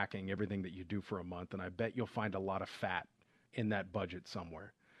and tracking everything that you do for a month, and I bet you'll find a lot of fat in that budget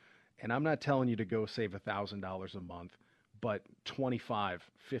somewhere. And I'm not telling you to go save $1,000 a month, but $25,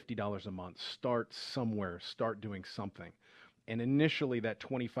 $50 a month. Start somewhere. Start doing something. And initially, that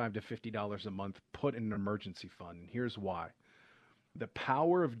 $25 to $50 a month, put in an emergency fund. And here's why. The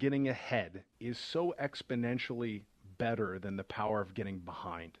power of getting ahead is so exponentially better than the power of getting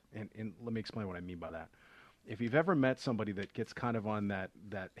behind. And let me explain what I mean by that. If you've ever met somebody that gets kind of on that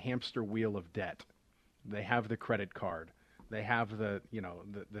hamster wheel of debt, they have the credit card, they have the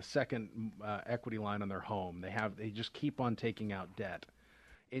second equity line on their home, they just keep on taking out debt.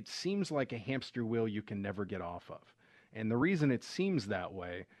 It seems like a hamster wheel you can never get off of. And the reason it seems that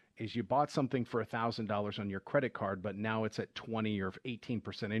way is you bought something for $1,000 on your credit card, but now it's at 20 or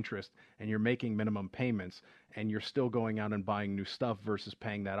 18% interest, and you're making minimum payments, and you're still going out and buying new stuff versus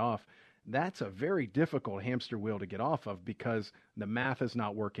paying that off. That's a very difficult hamster wheel to get off of because the math is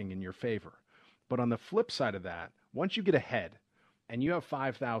not working in your favor. But on the flip side of that, once you get ahead and you have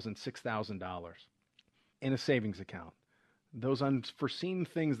 $5,000, $6,000 in a savings account, those unforeseen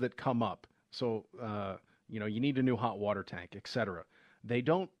things that come up, so you need a new hot water tank, etc., they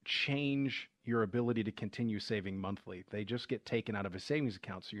don't change your ability to continue saving monthly. They just get taken out of a savings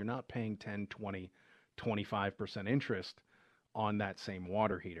account, so you're not paying 10, 20, 25% interest on that same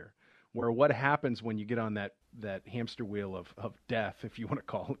water heater. Where what happens when you get on that hamster wheel of death, if you want to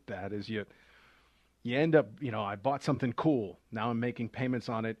call it that, is you end up, I bought something cool. Now I'm making payments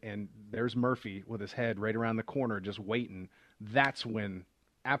on it, and there's Murphy with his head right around the corner just waiting. That's when,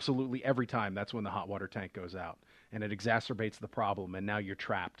 absolutely every time, that's when the hot water tank goes out. And it exacerbates the problem, and now you're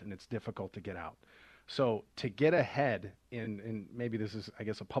trapped, and it's difficult to get out. So to get ahead, and maybe this is, I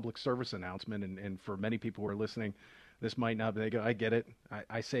guess, a public service announcement, and for many people who are listening, this might not be, they go, I get it.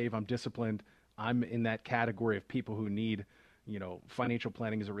 I save, I'm disciplined. I'm in that category of people who need, financial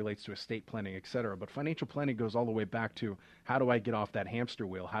planning as it relates to estate planning, et cetera. But financial planning goes all the way back to how do I get off that hamster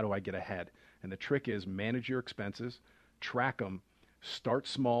wheel? How do I get ahead? And the trick is manage your expenses, track them, start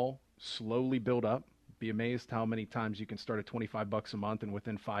small, slowly build up. Be amazed how many times you can start at $25 a month, and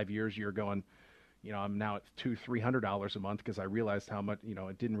within 5 years you're going, I'm now at $200-$300 a month because I realized how much,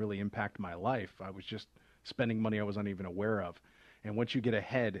 it didn't really impact my life. I was just spending money I wasn't even aware of. And once you get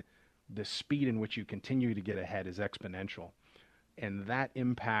ahead, the speed in which you continue to get ahead is exponential. And that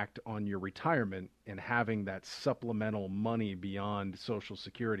impact on your retirement and having that supplemental money beyond Social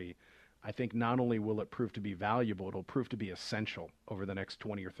Security, I think not only will it prove to be valuable, it'll prove to be essential over the next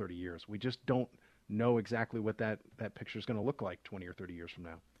 20 or 30 years. We just don't know exactly what that picture is going to look like 20 or 30 years from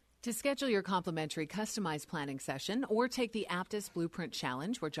now. To schedule your complimentary customized planning session or take the Aptus Blueprint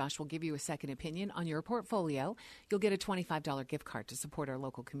Challenge, where Josh will give you a second opinion on your portfolio, you'll get a $25 gift card to support our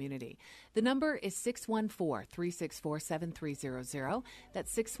local community. The number is 614-364-7300.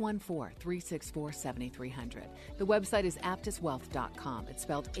 That's 614-364-7300. The website is aptuswealth.com. It's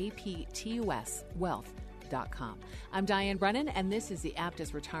spelled A-P-T-U-S, wealth.com. I'm Diane Brennan, and this is the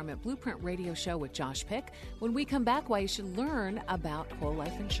Aptus Retirement Blueprint Radio Show with Josh Pick. When we come back, why you should learn about whole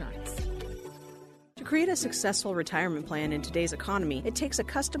life insurance. To create a successful retirement plan in today's economy, it takes a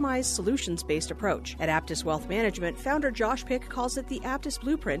customized, solutions-based approach. At Aptus Wealth Management, founder Josh Pick calls it the Aptus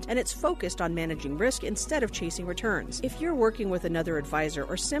Blueprint, and it's focused on managing risk instead of chasing returns. If you're working with another advisor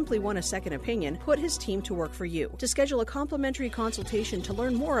or simply want a second opinion, put his team to work for you. To schedule a complimentary consultation to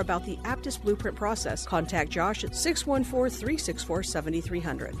learn more about the Aptus Blueprint process, contact Josh at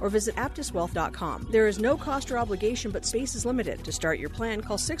 614-364-7300 or visit aptuswealth.com. There is no cost or obligation, but space is limited. To start your plan,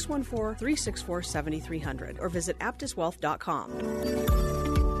 call 614-364-7300 or visit aptuswealth.com.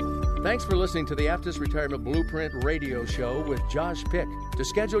 Thanks for listening to the Aptus Retirement Blueprint Radio Show with Josh Pick. To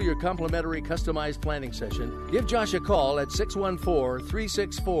schedule your complimentary customized planning session, give Josh a call at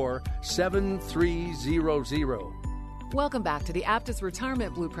 614-364-7300. Welcome back to the Aptus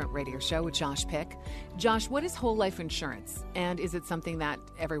Retirement Blueprint Radio Show with Josh Pick. Josh, what is whole life insurance, and is it something that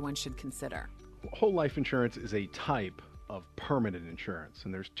everyone should consider? Whole life insurance is a type of permanent insurance,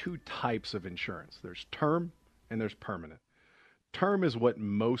 and there's two types of insurance. There's term and there's permanent. Term is what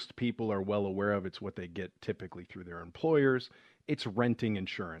most people are well aware of. It's what they get typically through their employers. It's renting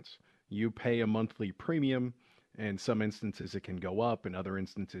insurance. You pay a monthly premium. In some instances it can go up. In other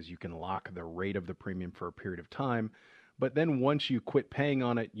instances you can lock the rate of the premium for a period of time. But then once you quit paying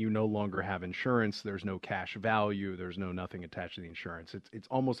on it, you no longer have insurance. There's no cash value. There's no nothing attached to the insurance. It's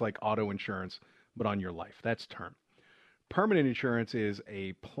almost like auto insurance, but on your life. That's term. Permanent insurance is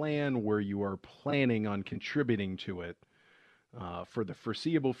a plan where you are planning on contributing to it for the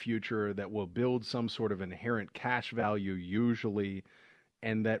foreseeable future that will build some sort of inherent cash value usually,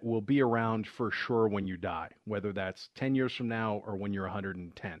 and that will be around for sure when you die, whether that's 10 years from now or when you're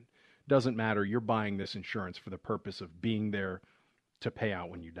 110. Doesn't matter. You're buying this insurance for the purpose of being there to pay out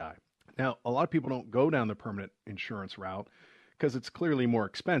when you die. Now, a lot of people don't go down the permanent insurance route because it's clearly more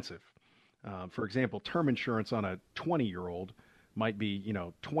expensive. For example, term insurance on a 20-year-old might be,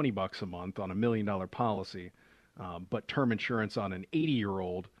 $20 a month on $1 million policy, but term insurance on an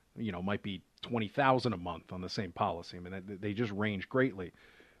 80-year-old, might be $20,000 a month on the same policy. I mean, they just range greatly.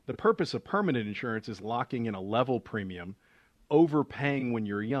 The purpose of permanent insurance is locking in a level premium, overpaying when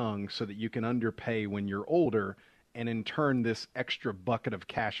you're young so that you can underpay when you're older, and in turn, this extra bucket of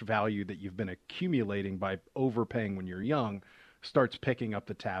cash value that you've been accumulating by overpaying when you're young starts picking up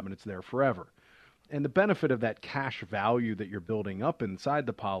the tab, and it's there forever. And the benefit of that cash value that you're building up inside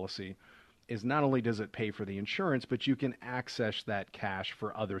the policy is not only does it pay for the insurance, but you can access that cash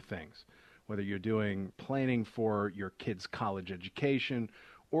for other things, whether you're doing planning for your kid's college education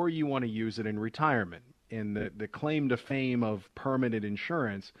or you want to use it in retirement. And the claim to fame of permanent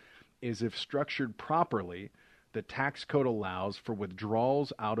insurance is if structured properly, the tax code allows for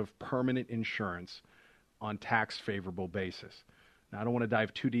withdrawals out of permanent insurance on tax favorable basis. Now, I don't want to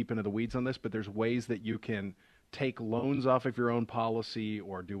dive too deep into the weeds on this, but there's ways that you can take loans off of your own policy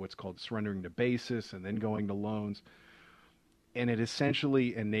or do what's called surrendering to basis and then going to loans. And it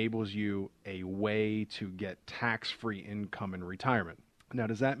essentially enables you a way to get tax-free income in retirement. Now,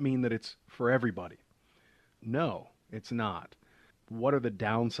 does that mean that it's for everybody? No, it's not. What are the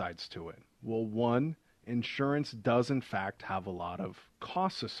downsides to it? Well, one, insurance does in fact have a lot of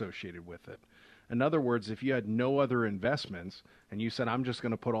costs associated with it. In other words, if you had no other investments and you said, I'm just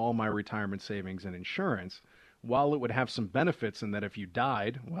going to put all my retirement savings in insurance, while it would have some benefits in that if you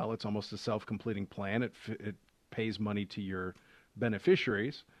died, well, it's almost a self-completing plan. It pays money to your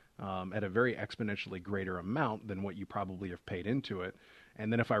beneficiaries at a very exponentially greater amount than what you probably have paid into it.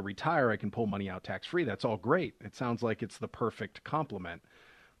 And then if I retire, I can pull money out tax-free. That's all great. It sounds like it's the perfect complement.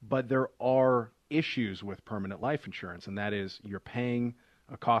 But there are issues with permanent life insurance, and that is you're paying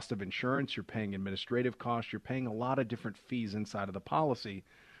a cost of insurance, you're paying administrative costs, you're paying a lot of different fees inside of the policy.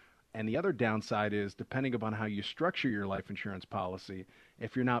 And the other downside is, depending upon how you structure your life insurance policy,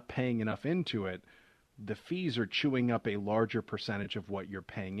 if you're not paying enough into it, the fees are chewing up a larger percentage of what you're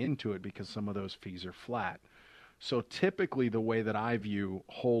paying into it because some of those fees are flat. So typically the way that I view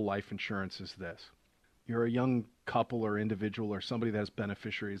whole life insurance is this. You're a young couple or individual or somebody that has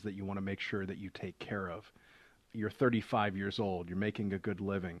beneficiaries that you want to make sure that you take care of. You're 35 years old. You're making a good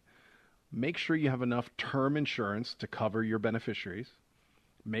living. Make sure you have enough term insurance to cover your beneficiaries.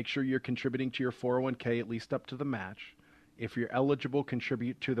 Make sure you're contributing to your 401k at least up to the match. If you're eligible,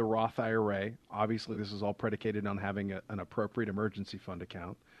 contribute to the Roth IRA. Obviously, this is all predicated on having an appropriate emergency fund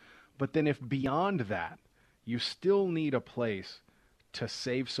account. But then if beyond that, you still need a place to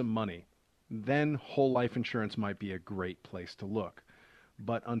save some money, then whole life insurance might be a great place to look.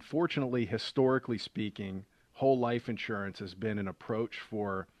 But unfortunately, historically speaking, whole life insurance has been an approach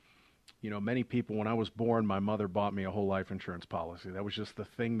for many people. When I was born, my mother bought me a whole life insurance policy. That was just the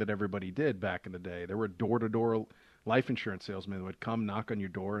thing that everybody did back in the day. There were door-to-door life insurance salesmen that would come knock on your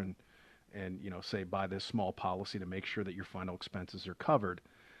door and say, buy this small policy to make sure that your final expenses are covered.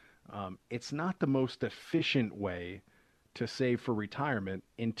 It's not the most efficient way to save for retirement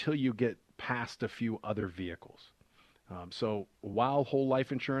until you get past a few other vehicles. So while whole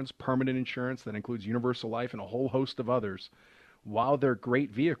life insurance, permanent insurance, that includes universal life and a whole host of others, while they're great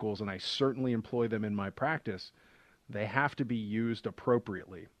vehicles, and I certainly employ them in my practice, they have to be used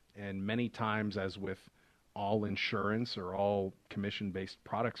appropriately. And many times, as with all insurance or all commission-based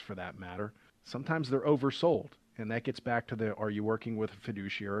products for that matter, sometimes they're oversold. And that gets back to are you working with a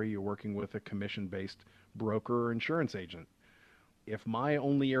fiduciary, you're working with a commission-based broker or insurance agent. If my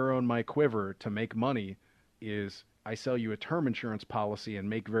only arrow in my quiver to make money is I sell you a term insurance policy and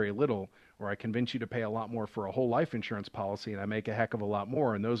make very little, or I convince you to pay a lot more for a whole life insurance policy and I make a heck of a lot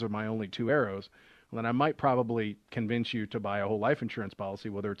more, and those are my only two arrows, well, then I might probably convince you to buy a whole life insurance policy,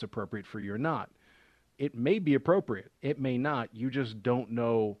 whether it's appropriate for you or not. It may be appropriate. It may not. You just don't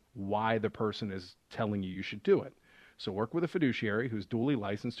know why the person is telling you should do it. So work with a fiduciary who's duly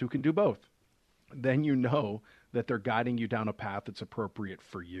licensed who can do both. Then you know that they're guiding you down a path that's appropriate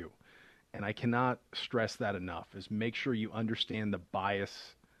for you. And I cannot stress that enough, is make sure you understand the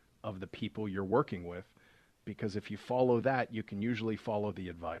bias of the people you're working with, because if you follow that, you can usually follow the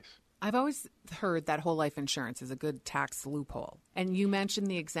advice. I've always heard that whole life insurance is a good tax loophole. And you mentioned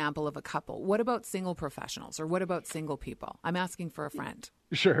the example of a couple. What about single professionals, or what about single people? I'm asking for a friend.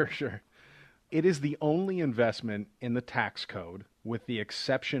 Sure. It is the only investment in the tax code, with the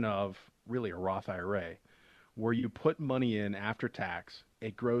exception of really a Roth IRA, where you put money in after tax,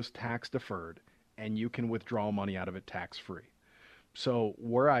 it grows tax deferred, and you can withdraw money out of it tax free. So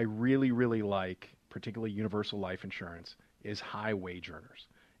where I really, really like, particularly universal life insurance, is high wage earners.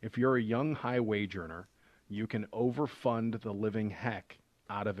 If you're a young high wage earner, you can overfund the living heck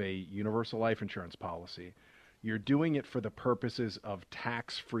out of a universal life insurance policy. You're doing it for the purposes of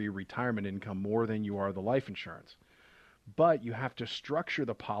tax-free retirement income more than you are the life insurance. But you have to structure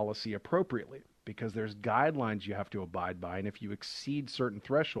the policy appropriately, because there's guidelines you have to abide by, and if you exceed certain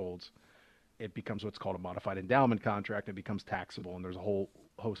thresholds, it becomes what's called a modified endowment contract. It becomes taxable, and there's a whole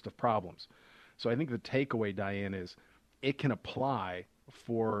host of problems. So I think the takeaway, Diane, is it can apply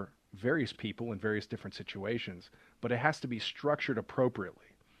for various people in various different situations, but it has to be structured appropriately.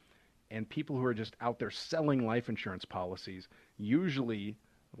 And people who are just out there selling life insurance policies usually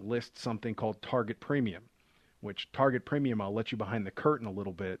list something called target premium, which target premium, I'll let you behind the curtain a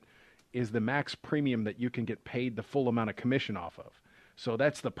little bit, is the max premium that you can get paid the full amount of commission off of. So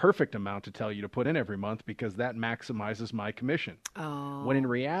that's the perfect amount to tell you to put in every month, because that maximizes my commission. Oh. When in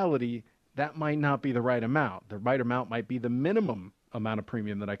reality, that might not be the right amount. The right amount might be the minimum amount of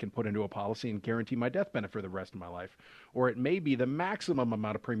premium that I can put into a policy and guarantee my death benefit for the rest of my life. Or it may be the maximum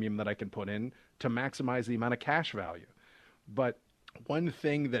amount of premium that I can put in to maximize the amount of cash value. But one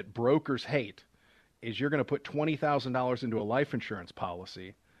thing that brokers hate is you're going to put $20,000 into a life insurance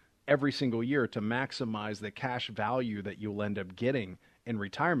policy every single year to maximize the cash value that you'll end up getting in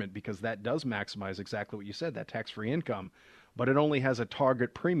retirement, because that does maximize exactly what you said, that tax-free income. But it only has a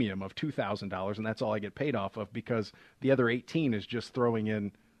target premium of $2,000, and that's all I get paid off of, because the other 18 is just throwing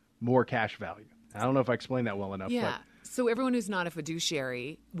in more cash value. I don't know if I explained that well enough. Yeah. So everyone who's not a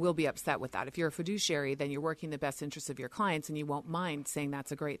fiduciary will be upset with that. If you're a fiduciary, then you're working the best interests of your clients, and you won't mind saying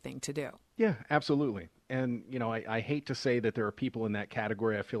that's a great thing to do. Yeah, absolutely. And, I hate to say that there are people in that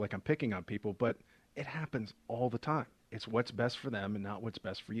category. I feel like I'm picking on people, but it happens all the time. It's what's best for them and not what's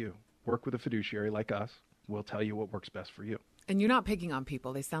best for you. Work with a fiduciary like us. We'll tell you what works best for you. And you're not picking on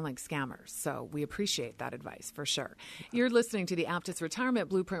people. They sound like scammers. So we appreciate that advice for sure. You're listening to the Aptus Retirement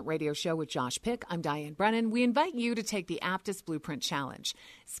Blueprint Radio Show with Josh Pick. I'm Diane Brennan. We invite you to take the Aptus Blueprint Challenge.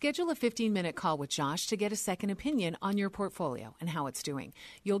 Schedule a 15-minute call with Josh to get a second opinion on your portfolio and how it's doing.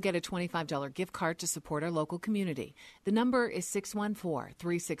 You'll get a $25 gift card to support our local community. The number is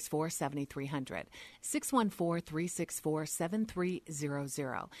 614-364-7300.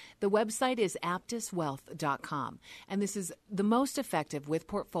 614-364-7300. The website is aptuswealth.com. And this is the most effective with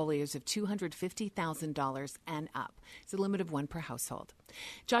portfolios of $250,000 and up. It's a limit of one per household.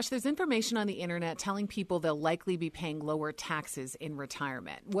 Josh, there's information on the internet telling people they'll likely be paying lower taxes in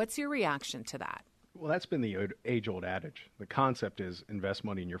retirement. What's your reaction to that? Well, that's been the age-old adage. The concept is invest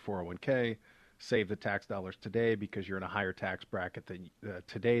money in your 401k, save the tax dollars today because you're in a higher tax bracket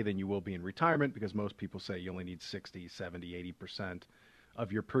today than you will be in retirement, because most people say you only need 60, 70, 80% of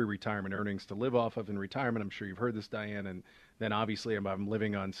your pre-retirement earnings to live off of in retirement. I'm sure you've heard this, Diane. And then obviously if I'm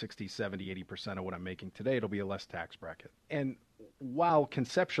living on 60, 70, 80% of what I'm making today, it'll be a less tax bracket. And while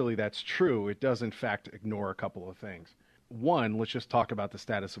conceptually that's true, it does in fact ignore a couple of things. One, let's just talk about the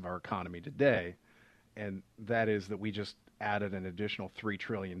status of our economy today. And that is that we just added an additional $3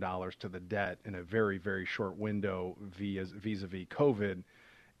 trillion to the debt in a very, very short window vis-a-vis COVID.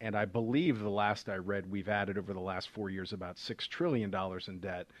 And I believe the last I read, we've added over the last 4 years about $6 trillion in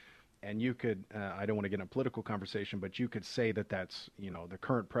debt. And you could, I don't want to get in a political conversation, but you could say that that's, the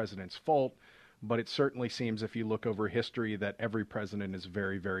current president's fault. But it certainly seems, if you look over history, that every president is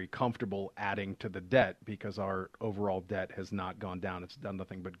very, very comfortable adding to the debt because our overall debt has not gone down. It's done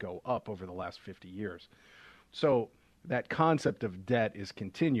nothing but go up over the last 50 years. So that concept of debt is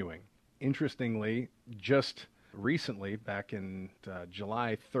continuing. Interestingly, just recently, back in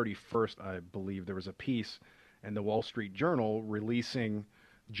July 31st, I believe, there was a piece in the Wall Street Journal releasing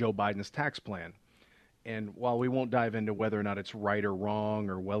Joe Biden's tax plan. And while we won't dive into whether or not it's right or wrong,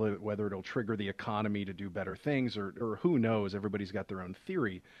 or whether it'll trigger the economy to do better things, or who knows, everybody's got their own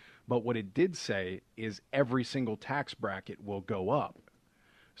theory. But what it did say is every single tax bracket will go up.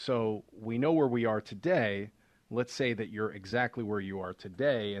 So we know where we are today. Let's say that you're exactly where you are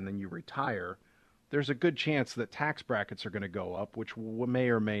today and then you retire. There's a good chance that tax brackets are going to go up, which may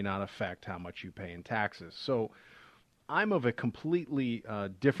or may not affect how much you pay in taxes. So I'm of a completely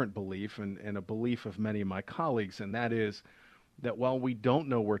different belief, and a belief of many of my colleagues, and that is that while we don't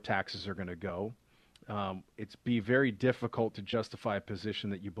know where taxes are going to go, it's be very difficult to justify a position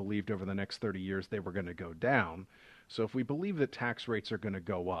that you believed over the next 30 years they were going to go down. So if we believe that tax rates are going to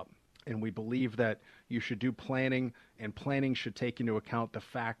go up, and we believe that you should do planning, and planning should take into account the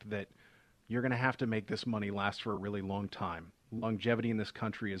fact that you're going to have to make this money last for a really long time. Longevity in this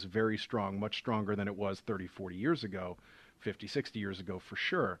country is very strong, much stronger than it was 30, 40 years ago, 50, 60 years ago for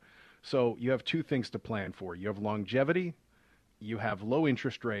sure. So you have two things to plan for. You have longevity, you have low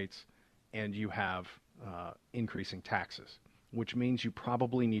interest rates, and you have increasing taxes, which means you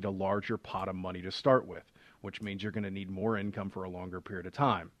probably need a larger pot of money to start with, which means you're going to need more income for a longer period of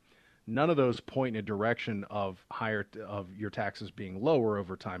time. None of those point in a direction of your taxes being lower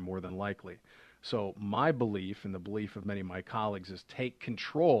over time, more than likely. So my belief, and the belief of many of my colleagues, is take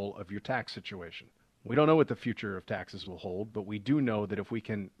control of your tax situation. We don't know what the future of taxes will hold, but we do know that if we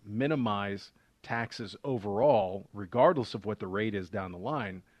can minimize taxes overall, regardless of what the rate is down the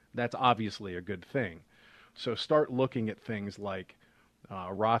line, that's obviously a good thing. So start looking at things like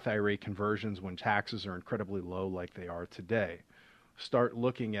Roth IRA conversions when taxes are incredibly low like they are today. Start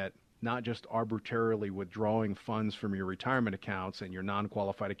looking at not just arbitrarily withdrawing funds from your retirement accounts and your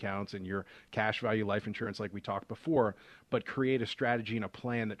non-qualified accounts and your cash value life insurance like we talked before, but create a strategy and a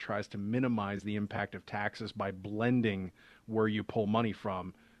plan that tries to minimize the impact of taxes by blending where you pull money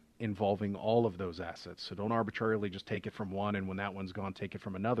from, involving all of those assets. So don't arbitrarily just take it from one, and when that one's gone, take it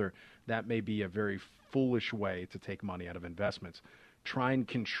from another. That may be a very foolish way to take money out of investments. Try and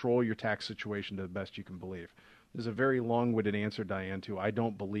control your tax situation to the best you can believe. There's a very long-winded answer, Diane, to I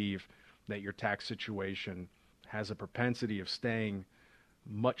don't believe that your tax situation has a propensity of staying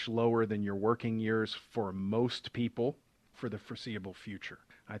much lower than your working years for most people for the foreseeable future.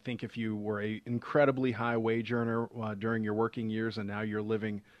 I think if you were an incredibly high wage earner during your working years and now you're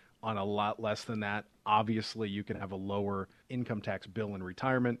living on a lot less than that, obviously you can have a lower income tax bill in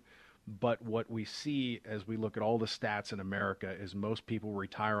retirement. But what we see as we look at all the stats in America is most people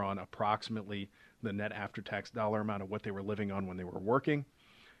retire on approximately the net after-tax dollar amount of what they were living on when they were working.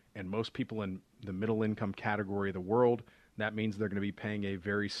 And most people in the middle income category of the world, that means they're going to be paying a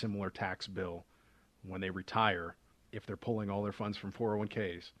very similar tax bill when they retire if they're pulling all their funds from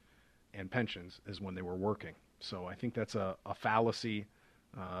 401ks and pensions as when they were working. So I think that's a fallacy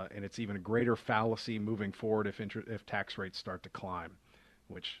And it's even a greater fallacy moving forward if tax rates start to climb,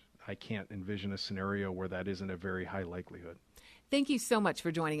 which I can't envision a scenario where that isn't a very high likelihood. Thank you so much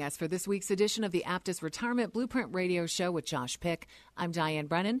for joining us for this week's edition of the Aptus Retirement Blueprint Radio Show with Josh Pick. I'm Diane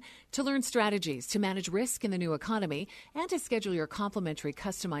Brennan. To learn strategies to manage risk in the new economy and to schedule your complimentary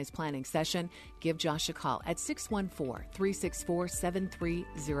customized planning session, give Josh a call at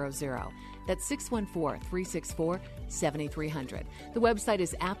 614-364-7300. That's 614-364-7300. The website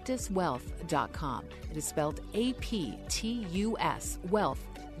is aptuswealth.com. It is spelled A-P-T-U-S,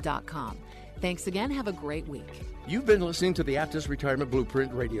 wealth.com. Thanks again. Have a great week. You've been listening to the Aptus Retirement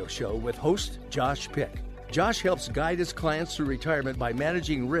Blueprint Radio Show with host Josh Pick. Josh helps guide his clients through retirement by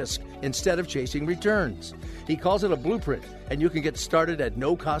managing risk instead of chasing returns. He calls it a blueprint, and you can get started at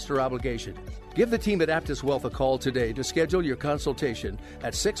no cost or obligation. Give the team at Aptus Wealth a call today to schedule your consultation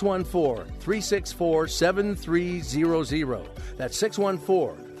at 614-364-7300. That's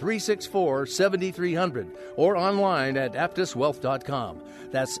 614-364-7300 or online at aptuswealth.com.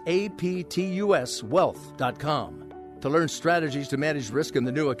 That's APTUS wealth.com. To learn strategies to manage risk in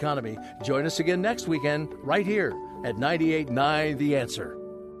the new economy, join us again next weekend right here at 98.9 The Answer.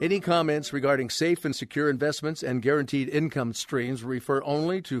 Any comments regarding safe and secure investments and guaranteed income streams refer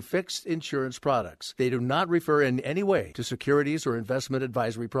only to fixed insurance products. They do not refer in any way to securities or investment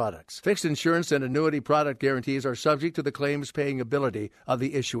advisory products. Fixed insurance and annuity product guarantees are subject to the claims paying ability of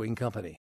the issuing company.